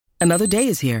Another day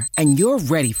is here, and you're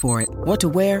ready for it. What to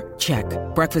wear? Check.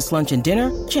 Breakfast, lunch, and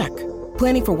dinner? Check.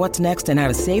 Planning for what's next and how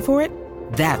to save for it?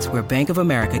 That's where Bank of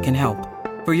America can help.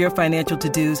 For your financial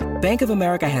to-dos, Bank of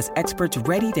America has experts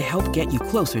ready to help get you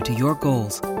closer to your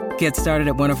goals. Get started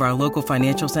at one of our local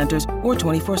financial centers or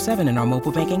 24/7 in our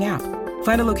mobile banking app.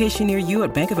 Find a location near you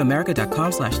at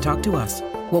bankofamerica.com/talktous.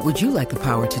 What would you like the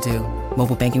power to do?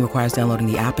 Mobile banking requires downloading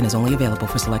the app and is only available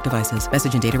for select devices.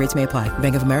 Message and data rates may apply.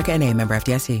 Bank of America N.A., member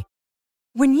FDIC.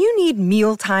 When you need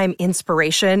mealtime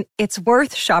inspiration, it's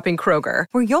worth shopping Kroger,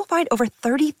 where you'll find over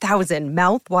 30,000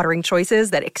 mouth-watering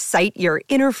choices that excite your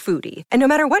inner foodie. And no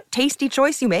matter what tasty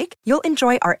choice you make, you'll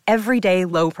enjoy our everyday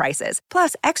low prices,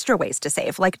 plus extra ways to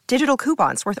save, like digital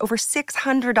coupons worth over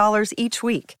 $600 each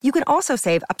week. You can also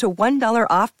save up to $1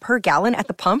 off per gallon at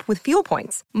the pump with fuel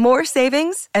points. More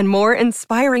savings and more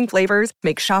inspiring flavors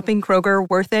make shopping Kroger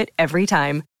worth it every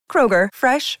time. Kroger,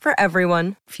 fresh for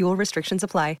everyone. Fuel restrictions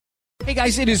apply. Hey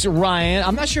guys, it is Ryan.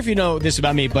 I'm not sure if you know this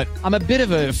about me, but I'm a bit of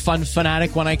a fun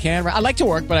fanatic when I can. I like to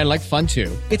work, but I like fun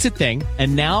too. It's a thing.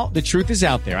 And now the truth is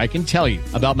out there. I can tell you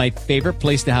about my favorite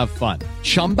place to have fun.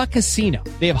 Chumba Casino.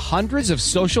 They have hundreds of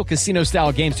social casino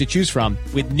style games to choose from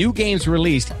with new games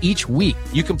released each week.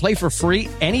 You can play for free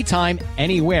anytime,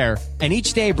 anywhere. And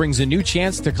each day brings a new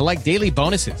chance to collect daily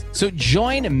bonuses. So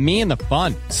join me in the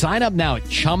fun. Sign up now at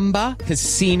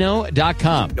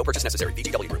ChumbaCasino.com. No purchase necessary.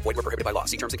 VGW Group. Void where prohibited by law.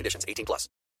 See terms and conditions. 18+.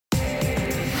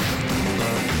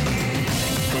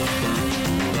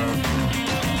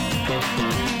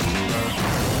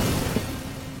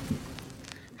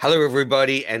 Hello,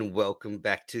 everybody, and welcome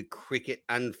back to Cricket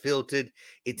Unfiltered.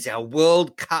 It's our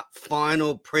World Cup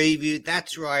final preview.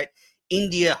 That's right.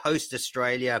 India host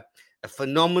Australia. A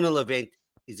phenomenal event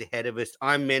is ahead of us.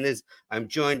 I'm Menners. I'm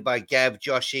joined by Gav,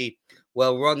 Joshi.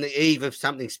 Well, we're on the eve of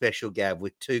something special, Gav,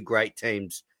 with two great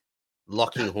teams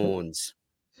locking horns.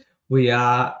 We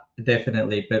are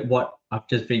definitely, but what I've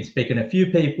just been speaking to a few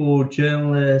people,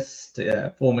 journalists,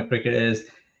 former cricketers,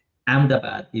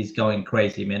 Ahmedabad is going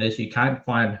crazy, Menners. You can't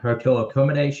find hotel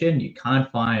accommodation. You can't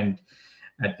find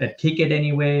a ticket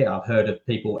anywhere. I've heard of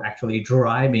people actually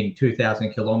driving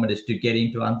 2,000 kilometers to get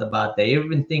into Ahmedabad. They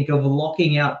even think of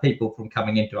locking out people from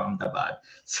coming into Ahmedabad.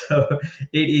 So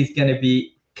it is going to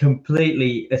be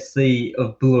completely a sea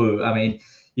of blue. I mean,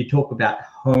 you talk about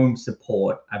home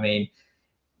support. I mean,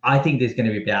 I think there's going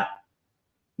to be about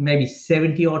maybe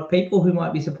 70 odd people who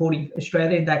might be supporting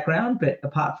Australia in that ground. But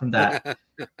apart from that,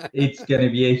 it's going to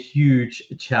be a huge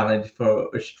challenge for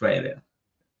Australia.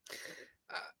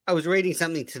 I was reading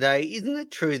something today. Isn't it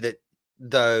true that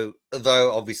though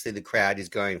obviously the crowd is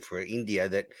going for India,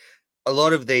 that a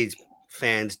lot of these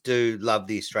fans do love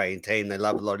the Australian team. They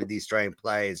love a lot of the Australian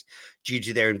players due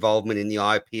to their involvement in the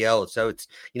IPL. So it's,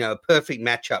 a perfect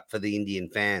matchup for the Indian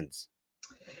fans.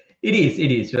 It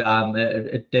is.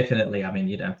 Definitely. I mean,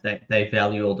 they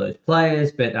value all those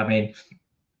players, but I mean,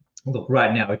 look,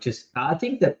 right now, I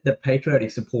think that the patriotic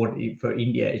support for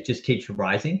India, it just keeps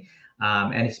rising.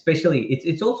 And especially,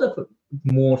 it's also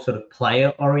more sort of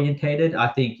player orientated. I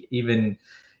think even,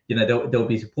 there'll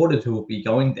be supporters who will be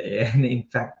going there. And in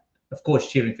fact, of course,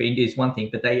 cheering for India is one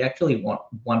thing, but they actually want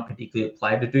one particular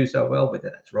player to do so well, whether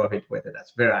that's Rohit, whether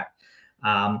that's Virat.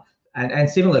 And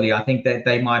similarly, I think that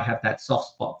they might have that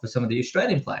soft spot for some of the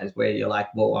Australian players where you're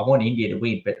like, well, I want India to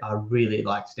win, but I really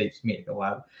like Steve Smith,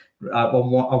 or I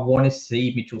want to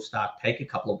see Mitchell Starc take a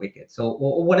couple of wickets,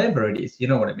 or whatever it is, you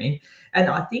know what I mean? And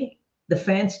I think the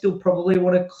fans still probably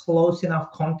want a close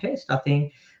enough contest. I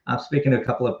think, speaking to a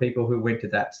couple of people who went to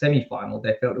that semi-final,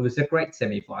 they felt it was a great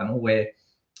semi-final where,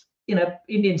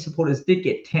 Indian supporters did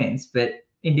get tense, but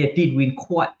India did win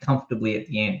quite comfortably at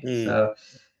the end. So,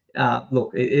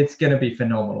 look, it's going to be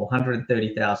phenomenal.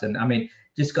 130,000. I mean,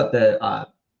 just got the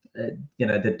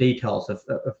details of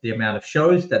the amount of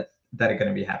shows that are going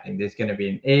to be happening. There's going to be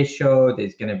an air show.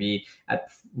 There's going to be at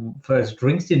first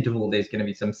drinks interval. There's going to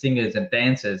be some singers and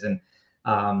dancers, and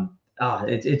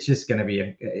it's just going to be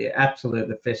a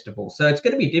absolute festival. So it's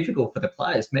going to be difficult for the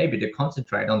players maybe to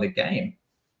concentrate on the game.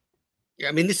 Yeah,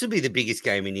 I mean, this will be the biggest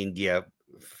game in India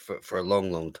for a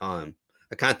long, long time.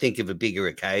 I can't think of a bigger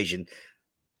occasion.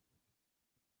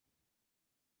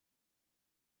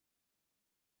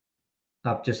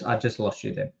 I just lost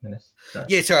you there, Menners. So.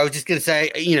 Yeah, so I was just going to say,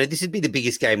 this would be the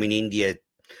biggest game in India,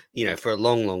 for a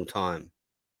long, long time.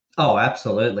 Oh,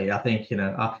 absolutely. I think,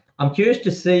 I'm curious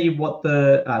to see what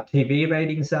the TV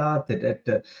ratings are.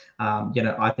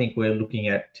 I think we're looking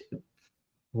at,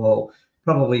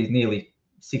 probably nearly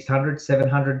 600,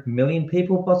 700 million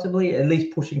people, possibly, at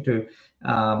least pushing to,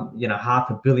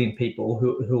 500 million people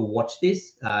who will watch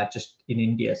this just in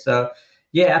India. So,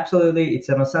 yeah, absolutely.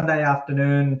 It's on a Sunday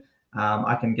afternoon.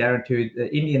 I can guarantee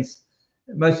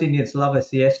most Indians love a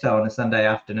siesta on a Sunday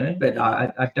afternoon, but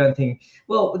I don't think,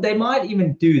 well, they might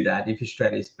even do that if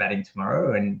Australia's batting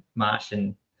tomorrow and Marsh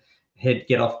and Head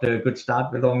get off to a good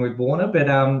start along with Warner. But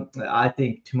I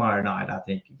think tomorrow night, I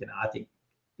think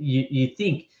you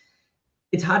think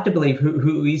it's hard to believe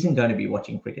who isn't going to be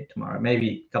watching cricket tomorrow.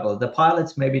 Maybe a couple of the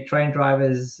pilots, maybe train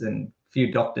drivers and a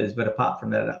few doctors. But apart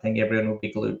from that, I think everyone will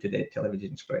be glued to their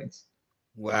television screens.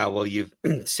 Wow, well, you've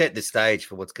set the stage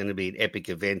for what's going to be an epic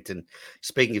event. And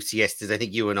speaking of siestas, I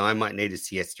think you and I might need a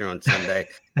siesta on Sunday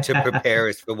to prepare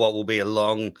us for what will be a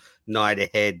long night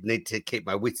ahead. Need to keep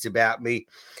my wits about me.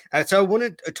 So I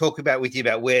wanted to talk with you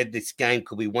about where this game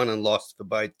could be won and lost for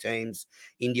both teams.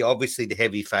 India, obviously the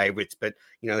heavy favourites, but,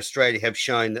 Australia have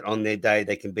shown that on their day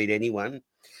they can beat anyone.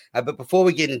 But before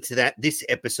we get into that, this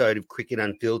episode of Cricket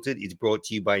Unfiltered is brought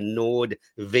to you by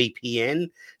NordVPN.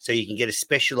 So you can get a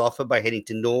special offer by heading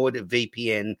to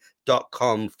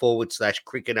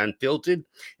nordvpn.com/Cricket Unfiltered.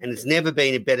 And it's never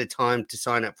been a better time to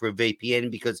sign up for a VPN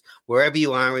because wherever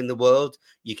you are in the world,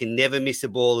 you can never miss a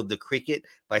ball of the cricket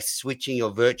by switching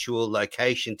your virtual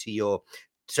location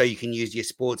so you can use your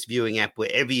sports viewing app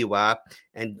wherever you are.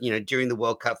 And, during the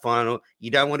World Cup final, you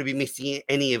don't want to be missing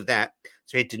any of that.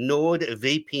 So head to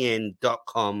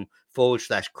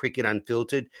nordvpn.com/Cricket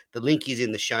Unfiltered. The link is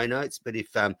in the show notes, but if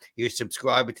you're a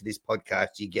subscriber to this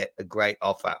podcast, you get a great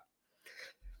offer.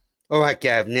 All right,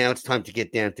 Gav, now it's time to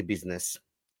get down to business.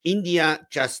 India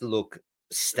just look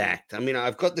stacked. I mean,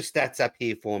 I've got the stats up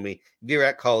here for me.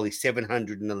 Virat Kohli,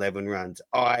 711 runs.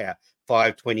 Iyer,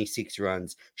 526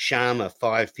 runs. Sharma,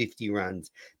 550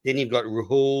 runs. Then you've got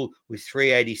Rahul with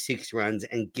 386 runs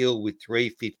and Gill with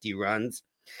 350 runs.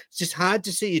 It's just hard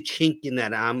to see a chink in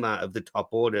that armor of the top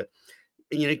order.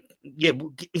 Is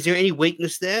there any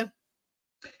weakness there?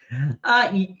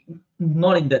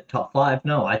 Not in the top five.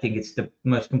 No, I think it's the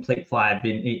most complete five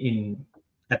in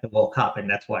at the World Cup, and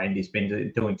that's why India's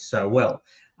been doing so well.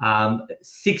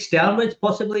 6 downwards,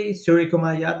 possibly.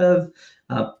 Suryakumar Yadav.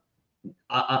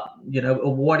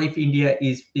 What if India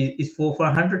is 4 for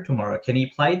 100 tomorrow? Can he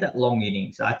play that long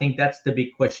innings? I think that's the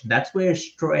big question. That's where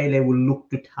Australia will look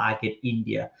to target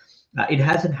India. It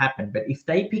hasn't happened, but if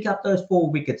they pick up those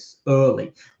 4 wickets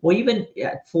early, or even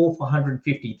at 4 for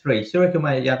 153,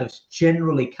 Suryakumar Yadav's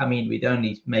generally come in with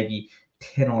only maybe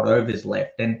 10 odd overs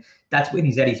left, and that's when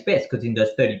he's at his best because in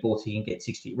those 30 balls he can get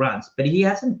 60 runs. But he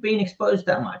hasn't been exposed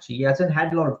that much. He hasn't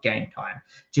had a lot of game time.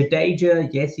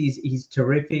 Jadeja, yes, he's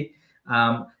terrific.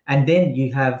 And then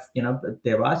you have,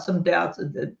 there are some doubts,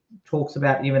 talks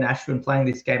about even Ashwin playing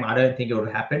this game. I don't think it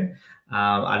would happen.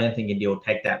 I don't think India will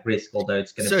take that risk, although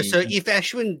it's going to be. So if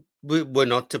Ashwin were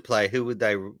not to play, who would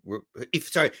they?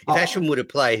 If Ashwin were to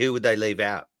play, who would they leave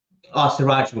out?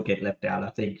 Siraj will get left out. I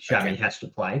think Shami has to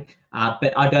play,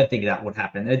 but I don't think that would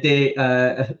happen.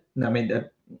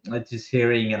 Just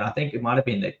hearing, and I think it might have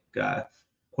been the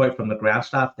quote from the ground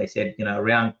staff. They said,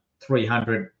 around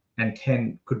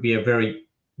 310 could be a very,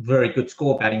 very good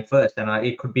score batting first, and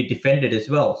it could be defended as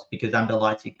well because under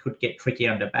lights it could get tricky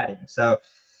under batting. So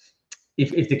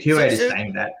if the curator is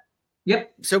saying that,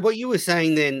 yep. So what you were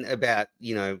saying then about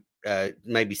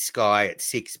maybe Sky at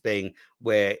 6 being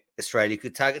where Australia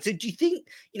could target. So do you think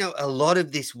a lot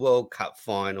of this World Cup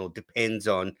final depends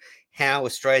on how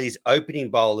Australia's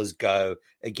opening bowlers go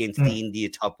against the India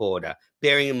top order?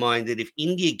 Bearing in mind that if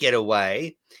India get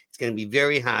away, it's going to be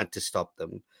very hard to stop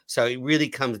them. So it really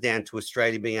comes down to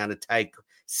Australia being able to take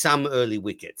some early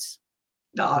wickets.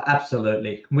 No,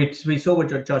 absolutely. We saw what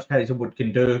Josh Hazlewood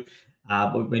can do.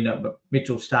 We know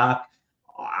Mitchell Starc.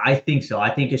 I think so. I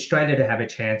think Australia to have a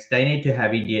chance, they need to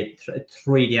have India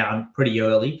 3 down pretty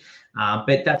early.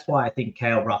 But that's why I think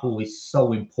KL Rahul is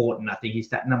so important. I think he's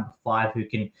that number 5 who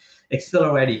can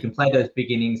accelerate. He can play those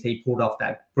big innings. He pulled off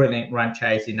that brilliant run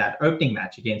chase in that opening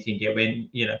match against India when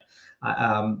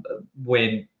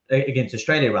against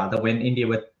Australia rather, when India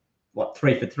were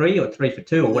 3 for 3 or 3 for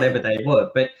 2 or whatever they were.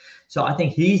 But so I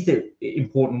think he's the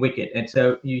important wicket. And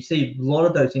so you see a lot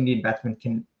of those Indian batsmen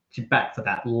can bat for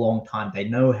that long time. They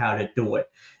know how to do it.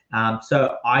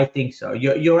 So I think so.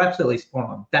 You're absolutely spot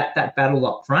on. That battle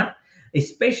up front,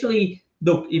 especially,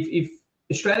 look, if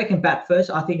Australia can bat first,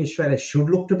 I think Australia should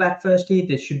look to bat first here.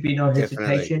 There should be no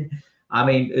hesitation. Definitely. I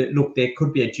mean, look, there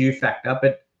could be a due factor,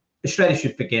 but Australia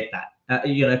should forget that.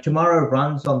 Tomorrow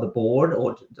runs on the board,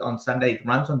 or on Sunday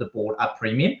runs on the board are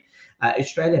premium.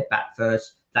 Australia bat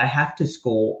first. They have to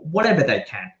score whatever they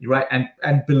can, right?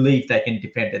 And believe they can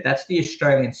defend it. That's the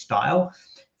Australian style.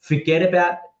 Forget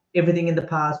about everything in the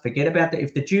past. Forget about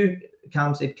if the due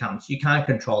comes, it comes. You can't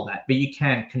control that, but you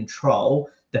can control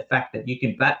the fact that you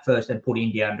can bat first and put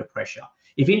India under pressure.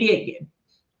 If India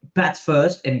bats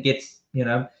first and gets,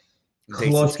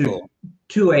 close to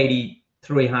 280,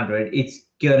 300, it's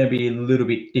going to be a little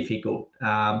bit difficult.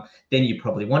 Then you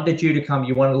probably want the dew to come.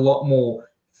 You want a lot more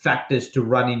factors to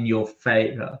run in your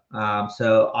favor.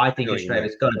 So I think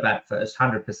Australia's got to bat first,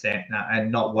 100%,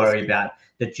 and not worry about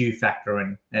the dew factor.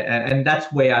 And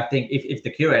that's where I think if the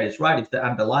curator's right, if the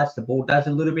underlights, the ball does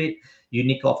a little bit, you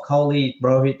nick off Kohli,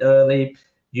 Rohit early,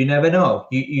 you never know.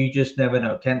 You just never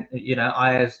know.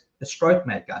 I as a stroke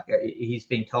maker, he's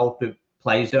been told to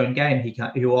play his own game.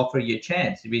 He'll offer you a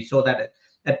chance. We saw that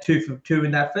at 2 for 2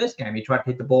 in that first game. He tried to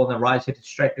hit the ball on the rise, hit it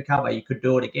straight to cover. You could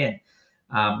do it again.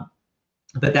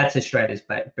 But that's Australia's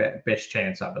best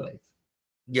chance, I believe.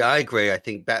 Yeah, I agree. I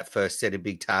think bat first, set a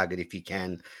big target if you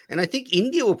can. And I think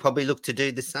India will probably look to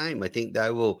do the same. I think they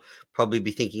will probably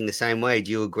be thinking the same way.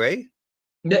 Do you agree?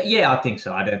 Yeah, I think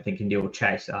so. I don't think India will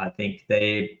chase. I think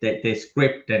their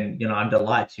script and, under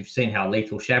lights, you've seen how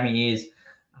lethal Shami is.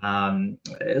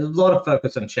 A lot of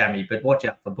focus on Shami, but watch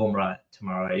out for Bumrah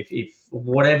tomorrow. If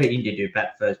whatever India do,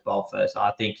 bat first, bowl first,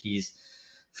 I think his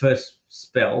first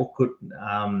spell could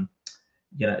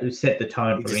set the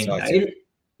tone for India.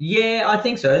 Yeah, I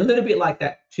think so. A little bit like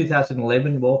that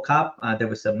 2011 World Cup. There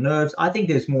was some nerves. I think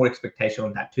there's more expectation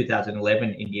on that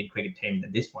 2011 Indian cricket team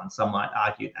than this one. Some might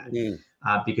argue that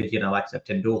because, like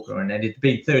Tendulkar, and it's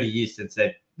been 30 years since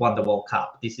they've won the World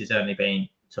Cup. This has only been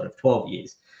sort of 12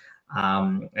 years.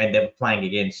 And they were playing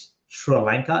against Sri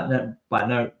Lanka. By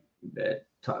no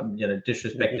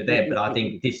disrespect to them, but I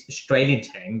think this Australian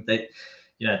team that,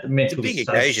 mentally it's a big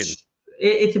occasion.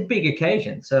 It's a big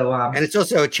occasion. So, and it's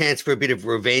also a chance for a bit of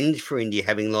revenge for India,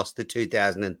 having lost the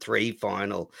 2003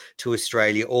 final to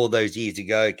Australia all those years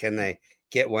ago. Can they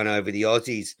get one over the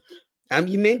Aussies?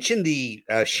 You mentioned the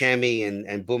Shami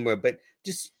and Bumrah, but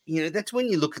just, that's when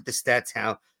you look at the stats,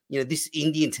 how, this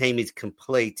Indian team is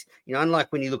complete.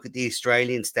 Unlike when you look at the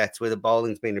Australian stats where the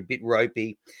bowling's been a bit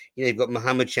ropey. You've got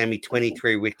Mohammad Shami,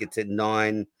 23 wickets at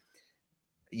 9.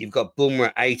 You've got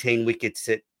Bumrah, 18 wickets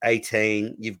at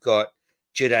 18. You've got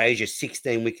Jadeja,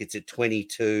 16 wickets at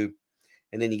 22.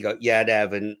 And then you got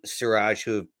Yadav and Siraj,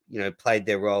 who have, played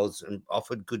their roles and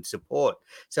offered good support.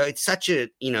 So it's such a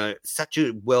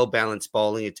well-balanced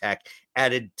bowling attack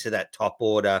added to that top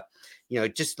order.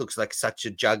 It just looks like such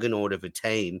a juggernaut of a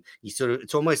team.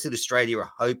 It's almost that Australia are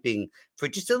hoping for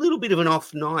just a little bit of an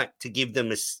off night to give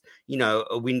them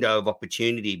a window of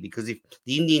opportunity, because if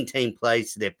the Indian team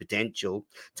plays to their potential,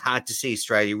 it's hard to see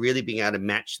Australia really being able to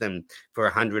match them for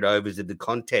 100 overs of the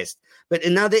contest. But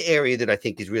another area that I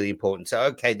think is really important. So,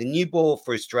 okay, the new ball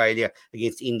for Australia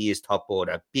against India's top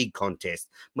order, big contest.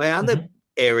 My other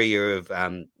area of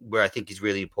where I think is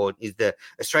really important is the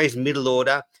Australia's middle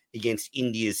order against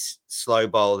India's slow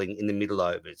bowling in the middle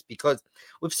overs, because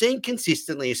we've seen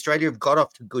consistently Australia have got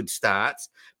off to good starts,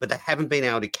 but they haven't been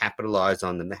able to capitalise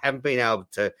on them. They haven't been able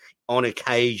to, on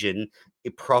occasion,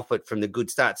 profit from the good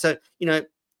start. So,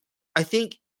 I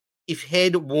think if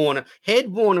Head, Warner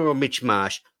or Mitch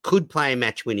Marsh could play a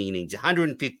match-winning innings,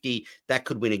 150, that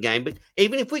could win a game. But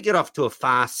even if we get off to a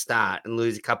fast start and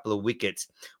lose a couple of wickets,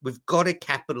 we've got to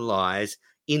capitalise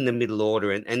in the middle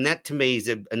order. And that, to me,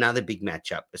 is another big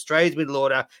matchup. Australia's middle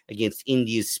order against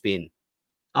India's spin.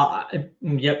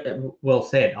 Yep, well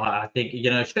said. I think,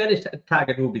 Australia's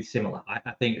target will be similar.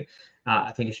 I think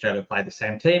Australia will play the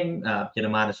same team.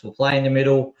 Marnus will play in the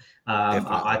middle.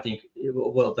 I think,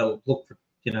 they'll look for,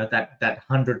 that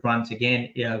 100 runs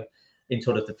again, in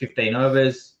sort of the 15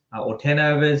 overs or 10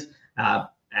 overs.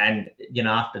 And,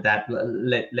 after that,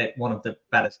 let one of the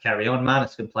batters carry on.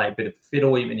 Marnus can play a bit of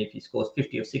fiddle. Even if he scores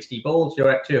 50 or 60 balls, you're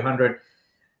at 200,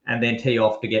 and then tee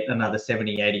off to get another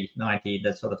 70, 80, 90,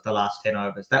 that's sort of the last 10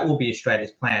 overs. That will be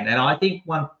Australia's plan. And I think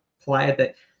one player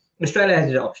that Australia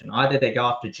has an option. Either they go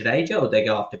after Jadeja or they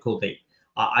go after Kuldeep.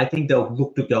 I think they'll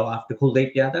look to go after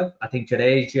Kuldeep Yadav. I think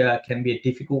Jadeja can be a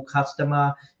difficult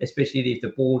customer, especially if the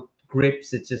ball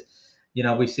grips. It's just,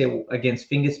 we see against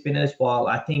finger spinners, while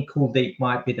I think Kuldeep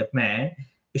might be the man.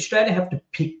 Australia have to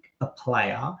pick a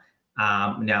player.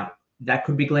 Now, that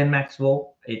could be Glenn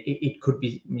Maxwell. It could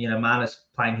be, Marnus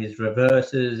playing his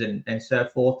reverses and so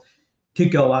forth to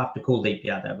go after Kuldeep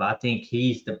Yadav. I think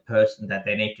he's the person that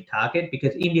they need to target,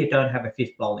 because India don't have a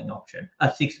sixth bowling option.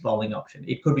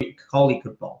 It could be Kohli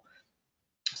could bowl.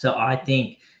 So I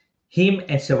think him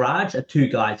and Siraj are two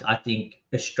guys I think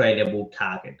Australia will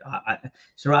target.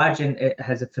 Siraj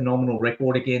has a phenomenal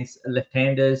record against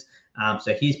left-handers.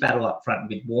 So his battle up front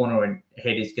with Warner and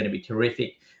Head is going to be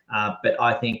terrific. But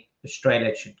I think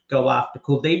Australia should go after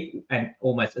Kuldeep and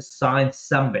almost assign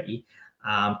somebody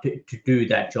to do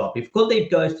that job. If Kuldeep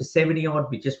goes to 70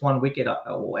 odd with just one wicket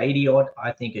or 80 odd,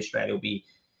 I think Australia will be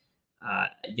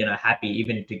happy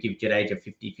even to give Jadeja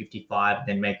 50, 55 and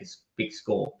then make a big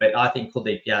score. But I think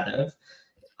Kuldeep Yadav,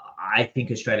 I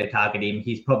think Australia target him.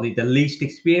 He's probably the least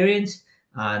experienced.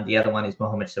 And the other one is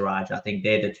Mohammad Siraj. I think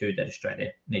they're the two that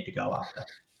Australia need to go after.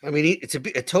 I mean, it's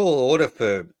a tall order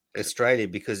for Australia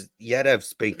because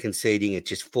Yadav's been conceding at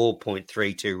just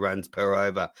 4.32 runs per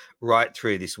over right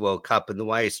through this World Cup. And the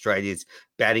way Australia's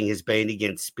batting has been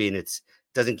against spin, it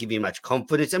doesn't give you much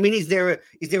confidence. I mean, is there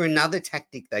another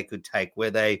tactic they could take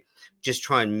where they just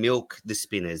try and milk the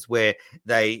spinners, where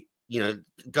they,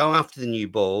 go after the new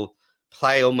ball,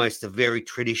 play almost a very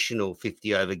traditional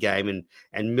 50-over game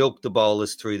and milk the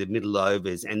bowlers through the middle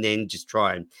overs and then just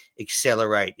try and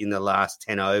accelerate in the last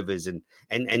 10 overs and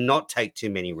not take too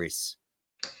many risks?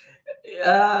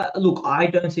 Look, I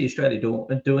don't see Australia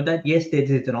doing that. Yes,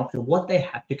 there's an option. What they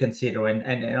have to consider,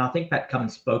 and I think Pat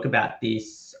Cummins spoke about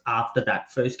this after that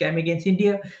first game against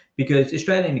India, because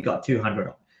Australia only got 200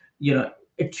 on.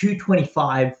 A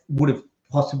 225 would have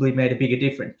possibly made a bigger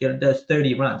difference. Those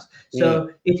 30 runs. So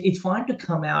it's fine to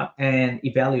come out and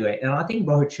evaluate. And I think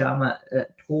Rohit Sharma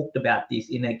talked about this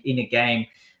in a game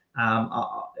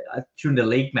during the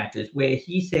league matches where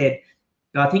he said,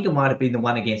 I think it might have been the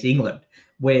one against England,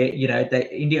 where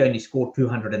India only scored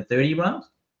 230 runs.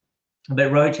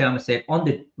 But Rohit Sharma said,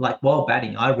 while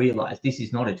batting, I realized this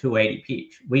is not a 280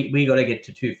 pitch. We got to get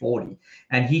to 240,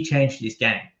 and he changed his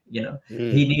game.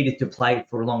 He needed to play it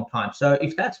for a long time. So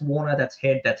if that's Warner, that's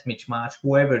Head, that's Mitch Marsh,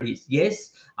 whoever it is,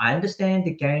 yes, I understand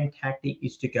the game tactic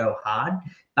is to go hard,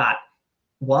 but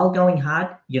while going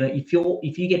hard, if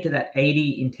you get to that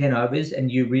 80 in 10 overs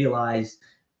and you realize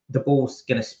the ball's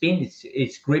going to spin,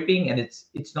 it's gripping, and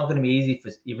it's not going to be easy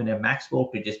for even a Maxwell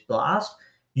to just blast.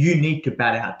 You need to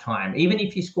bat out time. Even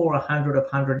if you score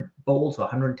 100 balls or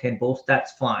 110 balls,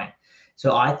 that's fine.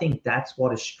 So I think that's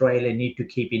what Australia need to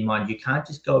keep in mind. You can't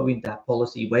just go with that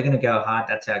policy. We're going to go hard.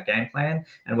 That's our game plan,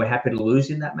 and we're happy to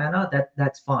lose in that manner.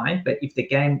 That's fine. But if the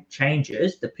game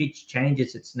changes, the pitch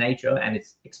changes its nature, and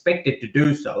it's expected to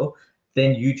do so,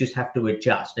 then you just have to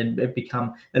adjust and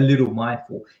become a little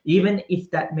mindful. Even if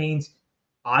that means,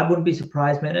 I wouldn't be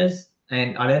surprised, Manners,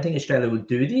 and I don't think Australia would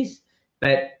do this,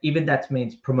 but even that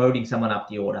means promoting someone up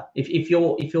the order. If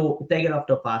they get off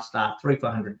to a fast start, 3 for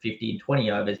 150 in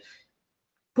 20 overs,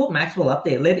 put Maxwell up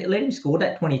there. Let him score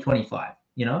that 20-25.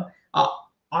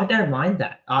 I don't mind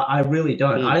that. I really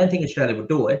don't. I don't think Australia would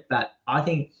do it, but I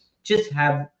think just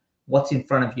have what's in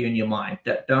front of you in your mind.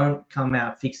 Don't come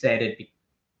out fixated.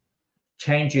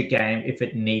 Change your game if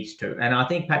it needs to. And I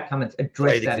think Pat Cummins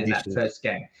addressed that in that first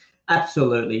game.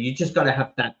 Absolutely. You just got to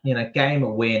have that, game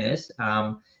awareness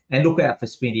and look out for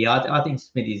Smithy. I think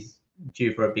Smithy's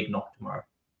due for a big knock tomorrow.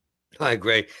 I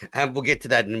agree. We'll get to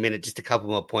that in a minute. Just a couple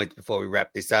more points before we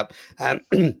wrap this up.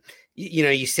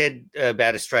 You said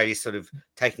about Australia sort of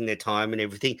taking their time and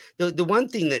everything. The one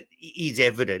thing that is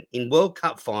evident in World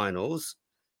Cup finals,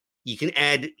 you can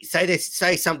add, say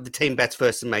the team bats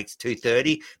first and makes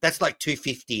 230. That's like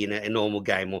 250 in a normal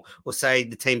game. Or say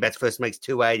the team bats first makes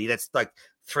 280. That's like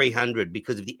 300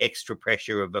 because of the extra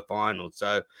pressure of a final.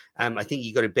 So I think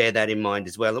you've got to bear that in mind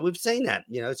as well. And we've seen that.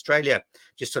 Australia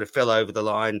just sort of fell over the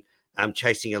line,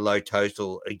 chasing a low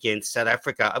total against South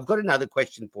Africa. I've got another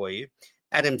question for you.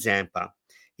 Adam Zampa,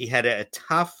 he had a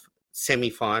tough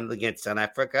semi-final against South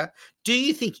Africa. Do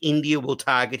you think India will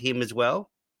target him as well?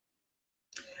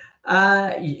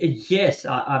 Yes.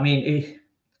 I mean,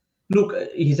 look,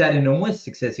 he's had enormous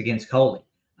success against Kohli.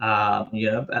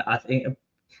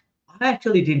 I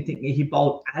actually didn't think he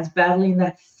bowled as badly in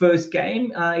that first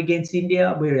game against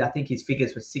India, where I think his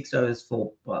figures were 6 overs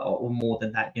for or more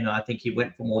than that. I think he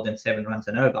went for more than 7 runs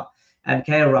and over. And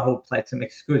KL Rahul played some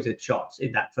exquisite shots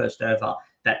in that first over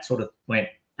that sort of went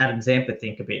Adam Zampa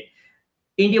think a bit.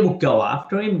 India will go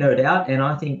after him, no doubt. And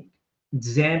I think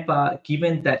Zampa,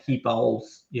 given that he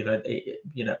bowls,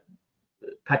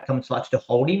 Pat Cummins likes to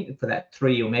hold him for that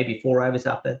 3 or maybe 4 overs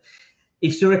after.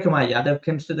 If Suryakumar Yadav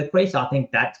comes to the crease, I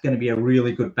think that's going to be a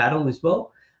really good battle as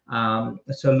well.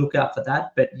 So look out for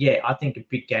that. But yeah, I think a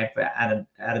big game for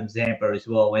Adam Zampa as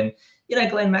well. And,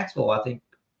 Glenn Maxwell, I think,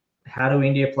 how do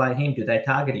India play him? Do they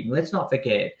target him? Let's not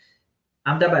forget,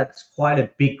 Ahmedabad's quite a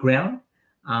big ground.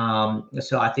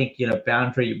 So I think,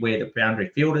 boundary where the boundary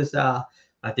fielders are,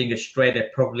 I think Australia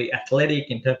probably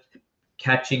athletic in terms of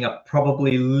catching up,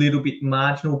 probably a little bit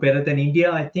marginal better than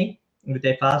India, I think, with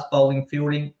their fast bowling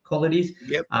fielding qualities.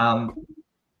 Yep.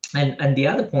 And the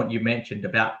other point you mentioned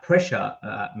about pressure,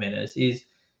 Menners, is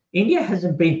India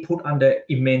hasn't been put under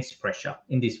immense pressure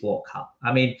in this World Cup.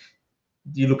 I mean,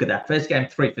 you look at that first game,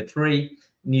 3 for 3.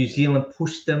 New Zealand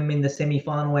pushed them in the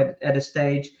semi-final at a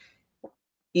stage.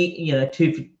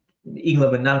 2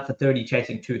 England were none for 30,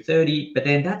 chasing 230, but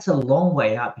then that's a long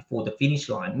way out before the finish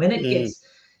line. When it gets,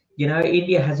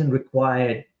 India hasn't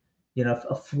required,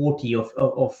 a 40 of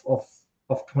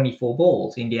 24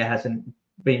 balls. India hasn't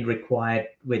been required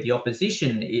with the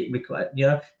opposition. It required,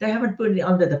 they haven't put it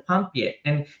under the pump yet.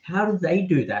 And how do they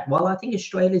do that? Well, I think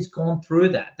Australia's gone through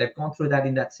that. They've gone through that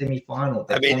in that semi-final.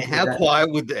 I mean, how quiet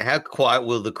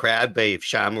will the crowd be if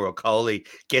Sharma or Kohli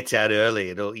gets out early?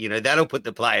 It'll, that'll put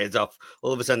the players off.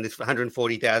 All of a sudden, there's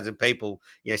 140,000 people,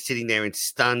 sitting there in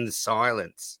stunned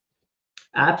silence.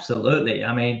 Absolutely.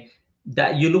 I mean,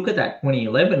 that you look at that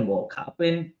 2011 World Cup,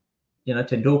 and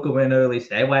Tendulkar went early,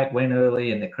 Sehwag went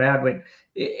early, and the crowd went.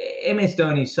 MS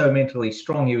Dhoni is so mentally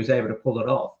strong, he was able to pull it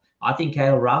off. I think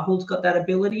KL Rahul's got that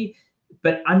ability,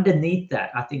 but underneath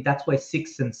that, I think that's where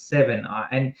 6 and 7 are.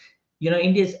 And,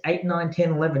 India's 8, 9,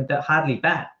 10, 11, they're hardly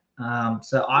bat.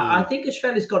 I think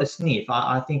Australia's got a sniff.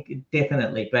 I think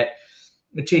definitely. But,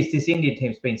 geez, this Indian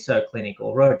team's been so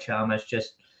clinical. Rohit Sharma's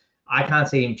just, I can't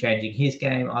see him changing his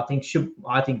game. I think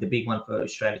the big one for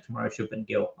Australia tomorrow, Shubman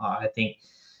Gill. I think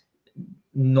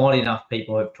not enough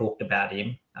people have talked about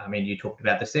him. I mean, you talked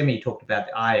about the semi, you talked about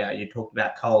the Iyer, you talked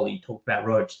about Kohli, you talked about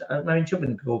Roach. I mean,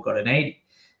 Shubman Gill got an 80,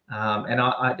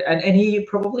 and he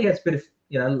probably has a bit of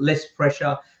less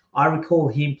pressure. I recall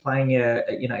him playing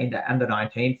in the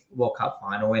under-19 World Cup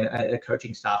final, and a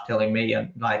coaching staff telling me,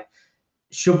 like,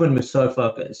 Shubman was so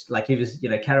focused, like he was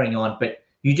carrying on, but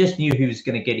you just knew he was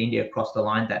going to get India across the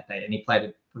line that day, and he played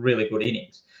a really good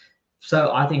innings.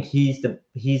 So I think he's the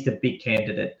big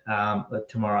candidate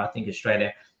tomorrow. I think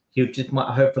Australia,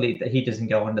 hopefully that he doesn't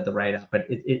go under the radar, but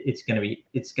it's going to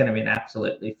be an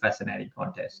absolutely fascinating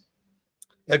contest.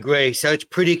 Agree. So it's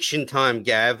prediction time,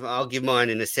 Gav. I'll give mine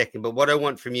in a second, but what I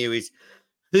want from you is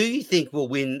who you think will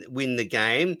win the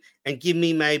game, and give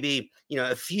me maybe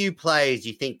a few players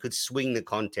you think could swing the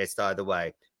contest either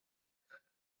way.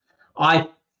 If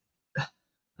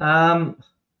I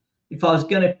was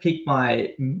going to pick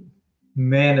my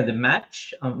man of the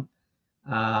match,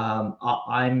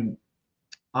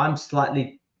 I'm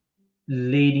slightly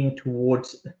leading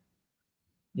towards,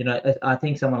 I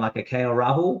think someone like a KL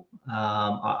Rahul.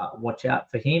 Watch out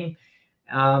for him.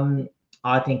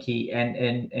 I think he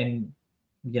and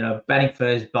batting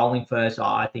first, bowling first.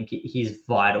 I think he's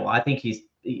vital. I think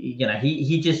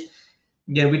he just.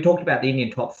 Yeah, we talked about the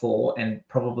Indian top 4 and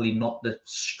probably not the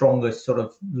strongest sort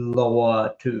of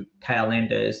lower to tail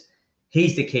enders.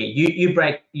 He's the key. You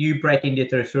break India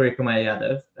through Suryakumar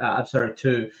Yadav,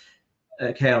 to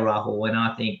KL Rahul, and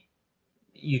I think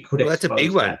you could. Well, that's a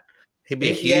big one. He'd be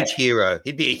a huge hero.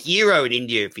 He'd be a hero in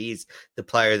India if he's the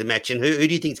player of the match. And who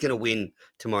do you think is going to win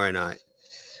tomorrow night?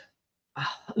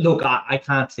 Look, I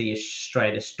can't see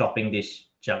Australia stopping this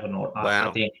juggernaut. Wow.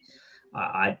 I think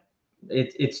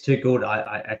it's too good.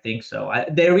 I think so.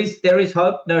 There is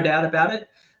hope, no doubt about it.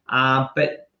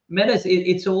 But Meadows,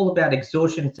 it's all about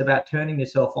exhaustion. It's about turning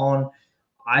yourself on.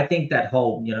 I think that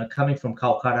whole, coming from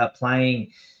Kolkata,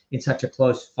 playing in such a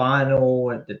close final,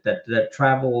 the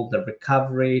travel, the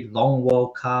recovery, long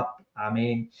World Cup. I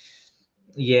mean,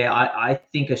 yeah, I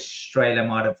think Australia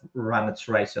might have run its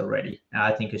race already.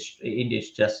 I think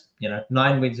India's just,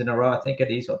 9 wins in a row, I think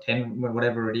it is, or 10,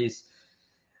 whatever it is.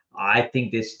 I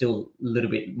think there's still a little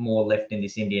bit more left in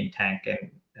this Indian tank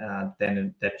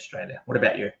than Australia. What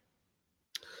about you?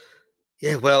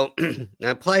 Yeah, well,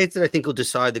 players that I think will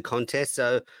decide the contest.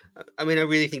 So, I mean, I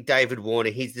really think David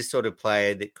Warner, he's the sort of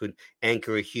player that could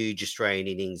anchor a huge Australian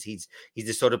innings. He's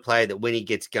the sort of player that when he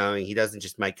gets going, he doesn't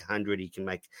just make 100, he can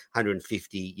make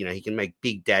 150. He can make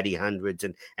big daddy hundreds,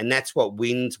 and that's what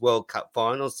wins World Cup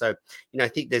finals. So, I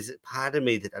think there's a part of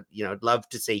me that, I'd love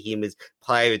to see him as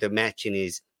player of the match in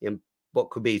his what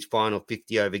could be his final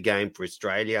 50-over game for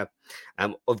Australia.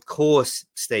 Of course,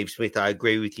 Steve Smith, I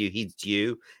agree with you. He's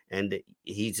due, and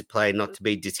he's a player not to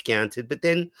be discounted. But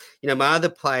then, my other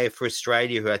player for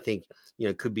Australia who I think,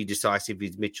 could be decisive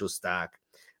is Mitchell Starc.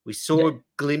 We saw a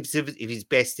glimpse of his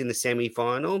best in the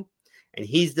semi-final, and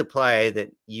he's the player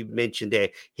that you mentioned there.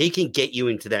 He can get you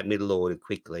into that middle order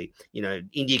quickly.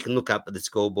 India can look up at the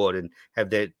scoreboard and have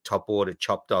their top order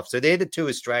chopped off. So they're the two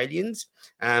Australians.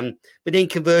 But then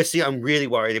conversely, I'm really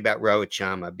worried about Rohit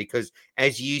Sharma because,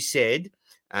 as you said,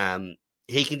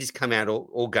 he can just come out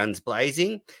all guns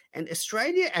blazing. And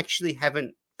Australia actually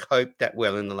haven't coped that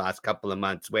well in the last couple of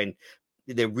months when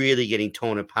they're really getting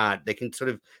torn apart. They can sort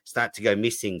of start to go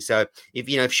missing. So if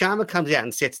Sharma comes out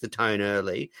and sets the tone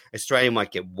early, Australia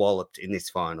might get walloped in this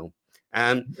final.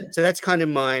 So that's kind of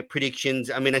my predictions.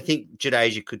 I mean, I think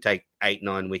Jadeja could take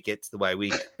 8-9 wickets the way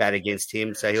we bat against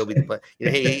him. So he'll be the player.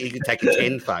 He could take a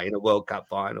 10-for in a World Cup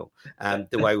final,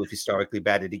 the way we've historically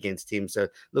batted against him. So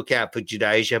look out for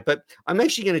Jadeja. But I'm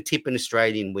actually going to tip an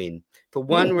Australian win for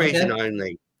one reason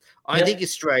only. I think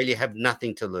Australia have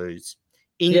nothing to lose.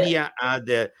 India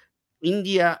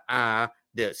are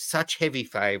such heavy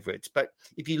favourites. But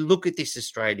if you look at this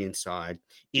Australian side,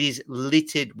 it is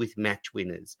littered with match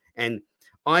winners. And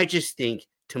I just think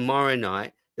tomorrow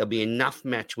night there'll be enough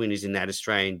match winners in that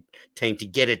Australian team to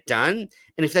get it done.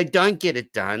 And if they don't get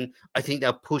it done, I think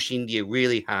they'll push India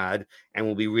really hard and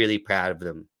we'll be really proud of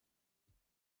them.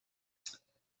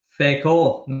 Fair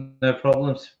call. No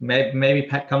problems. Maybe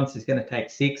Pat Cummins is going to take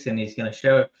 6 and he's going to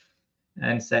show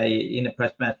and say in a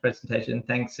match presentation,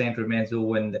 thanks Sandra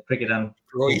Manzul and the Cricket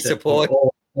for all your support,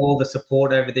 all the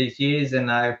support over these years,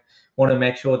 and I want to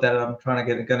make sure that I'm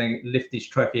going to lift this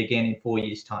trophy again in 4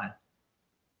 years' time.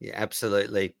 Yeah,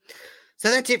 absolutely. So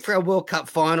that's it for our World Cup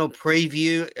final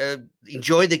preview.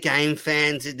 Enjoy the game,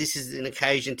 fans. This is an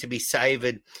occasion to be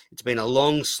savoured. It's been a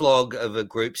long slog of a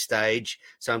group stage,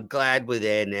 so I'm glad we're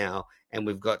there now. And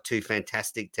we've got 2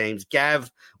 fantastic teams. Gav,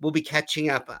 we'll be catching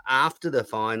up after the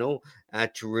final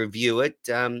to review it.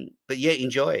 But yeah,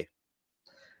 enjoy.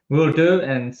 Will do,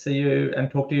 and see you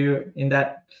and talk to you in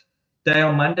that day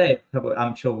on Monday.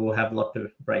 I'm sure we'll have a lot to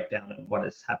break down on what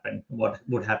has happened, what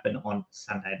would happen on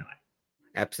Sunday night.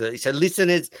 Absolutely. So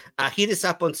listeners, hit us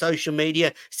up on social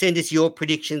media. Send us your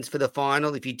predictions for the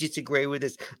final. If you disagree with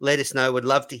us, let us know. We'd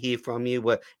love to hear from you.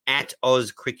 We're at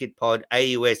Oz Cricket Pod,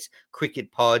 AUS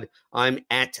Cricket Pod. I'm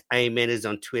at Amenas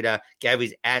on Twitter. Gav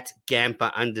is at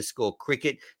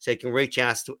Gamper_cricket. So you can reach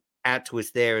out to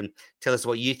us there and tell us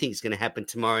what you think is going to happen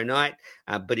tomorrow night.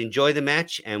 But enjoy the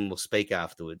match and we'll speak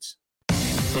afterwards.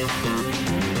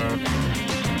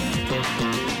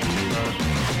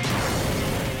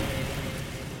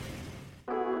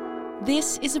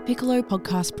 This is a Piccolo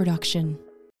podcast production.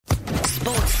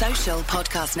 Sports Social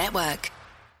Podcast Network.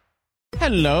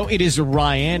 Hello, it is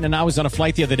Ryan, and I was on a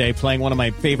flight the other day playing one of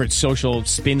my favorite social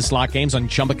spin slot games on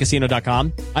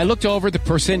ChumbaCasino.com. I looked over at the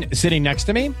person sitting next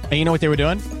to me, and you know what they were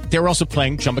doing? They were also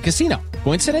playing Chumba Casino.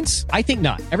 Coincidence? I think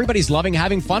not. Everybody's loving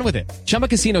having fun with it. Chumba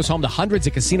Casino is home to hundreds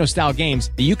of casino-style games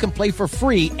that you can play for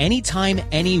free anytime,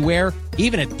 anywhere,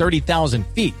 even at 30,000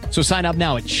 feet. So sign up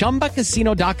now at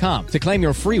ChumbaCasino.com to claim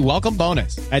your free welcome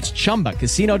bonus. That's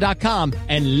ChumbaCasino.com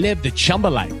and live the Chumba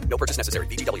life. No purchase necessary.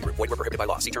 VGW Group. Void where prohibited by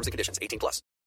law. See terms and conditions. 18+.